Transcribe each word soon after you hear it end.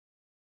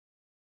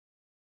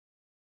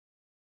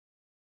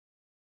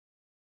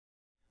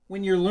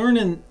When you're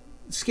learning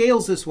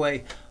scales this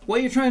way,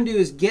 what you're trying to do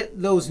is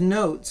get those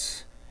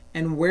notes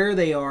and where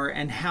they are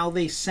and how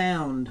they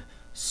sound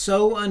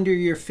so under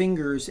your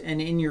fingers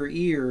and in your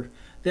ear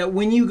that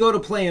when you go to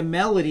play a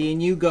melody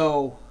and you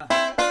go,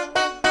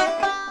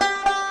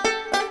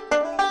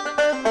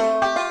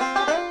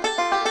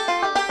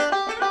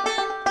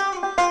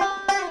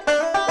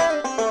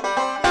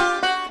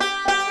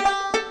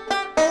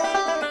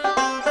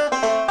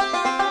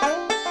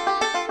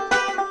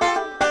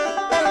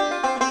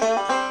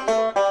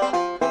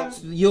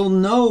 you'll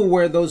know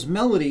where those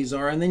melodies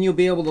are, and then you'll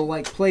be able to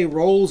like play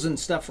rolls and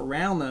stuff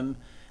around them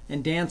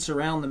and dance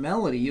around the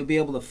melody. You'll be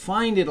able to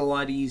find it a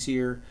lot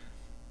easier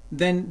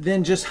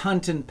than just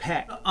hunt and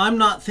peck. I'm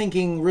not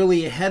thinking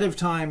really ahead of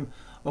time,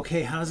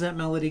 okay, how does that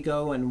melody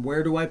go and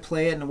where do I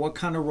play it and what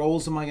kind of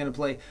rolls am I going to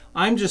play?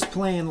 I'm just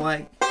playing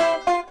like...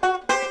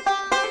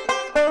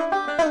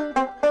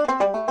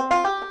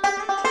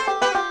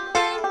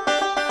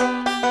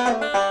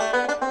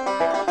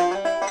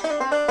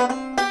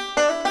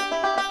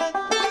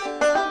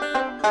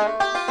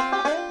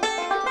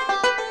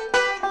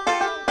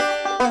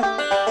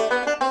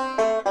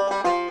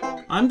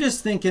 I'm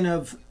just thinking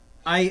of,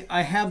 I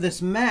have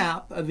this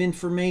map of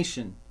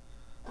information.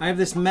 I have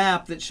this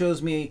map that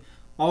shows me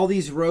all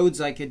these roads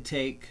I could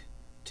take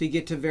to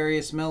get to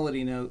various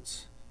melody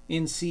notes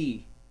in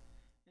C.